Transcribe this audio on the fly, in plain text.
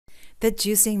The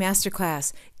Juicing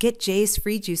Masterclass. Get Jay's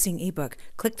free juicing ebook.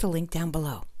 Click the link down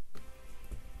below.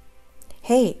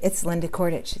 Hey, it's Linda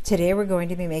Kordich. Today we're going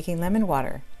to be making lemon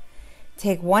water.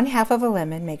 Take 1/2 of a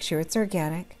lemon, make sure it's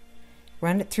organic.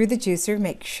 Run it through the juicer,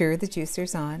 make sure the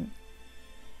juicer's on.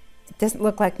 It doesn't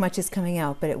look like much is coming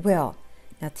out, but it will.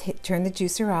 Now turn the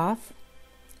juicer off.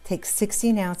 Take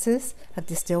 16 ounces of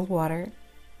distilled water.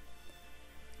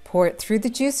 Pour it through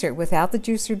the juicer without the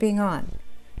juicer being on.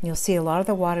 You'll see a lot of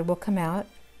the water will come out.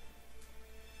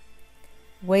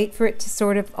 Wait for it to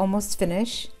sort of almost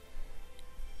finish.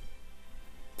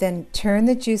 Then turn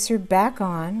the juicer back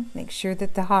on. Make sure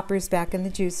that the hopper is back in the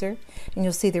juicer. And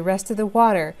you'll see the rest of the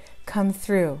water come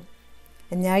through.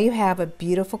 And now you have a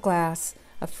beautiful glass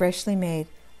of freshly made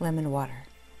lemon water.